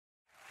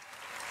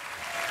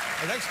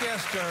Our next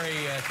guests are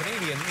a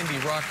Canadian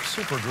indie rock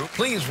supergroup.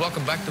 Please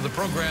welcome back to the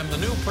program the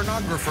New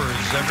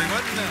Pornographers,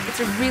 everyone. It's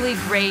a really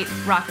great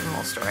rock and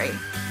roll story.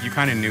 You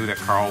kind of knew that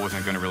Carl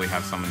wasn't going to really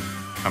have someone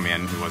come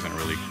in who wasn't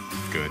really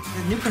good.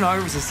 The New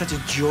Pornographers is such a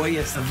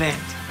joyous event,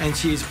 and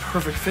she's a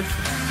perfect fit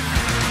for that.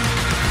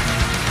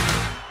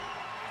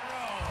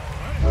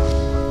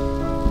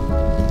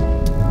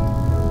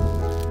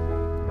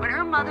 When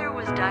her mother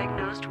was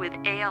diagnosed with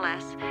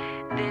ALS,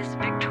 this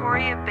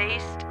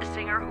Victoria-based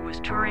singer who was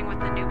touring with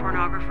the New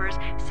Pornographers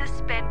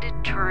suspended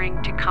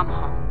touring to come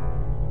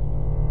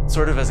home.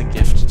 Sort of as a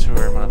gift to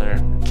her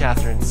mother,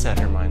 Catherine set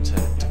her mind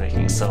to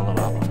making a solo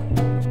album.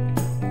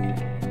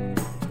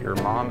 Your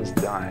mom is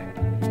dying,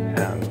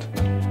 and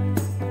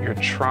you're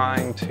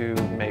trying to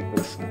make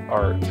this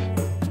art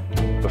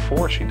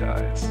before she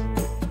dies.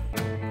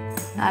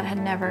 That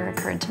had never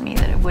occurred to me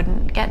that it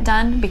wouldn't get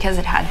done because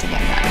it had to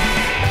get done.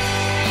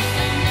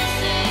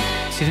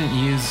 She didn't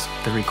use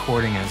the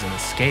recording as an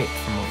escape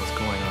from what was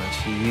going on.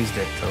 She used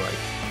it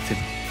to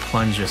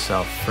plunge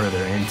herself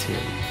further into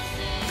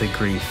the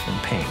grief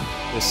and pain.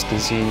 This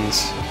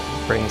disease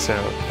brings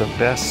out the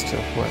best of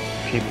what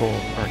people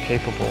are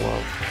capable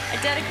of. I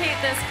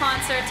dedicate this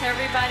concert to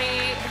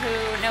everybody who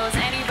knows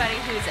anybody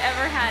who's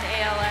ever had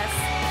ALS.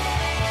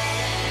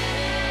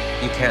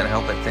 You can't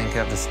help but think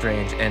of the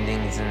strange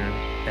endings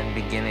and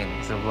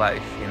beginnings of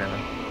life, you know.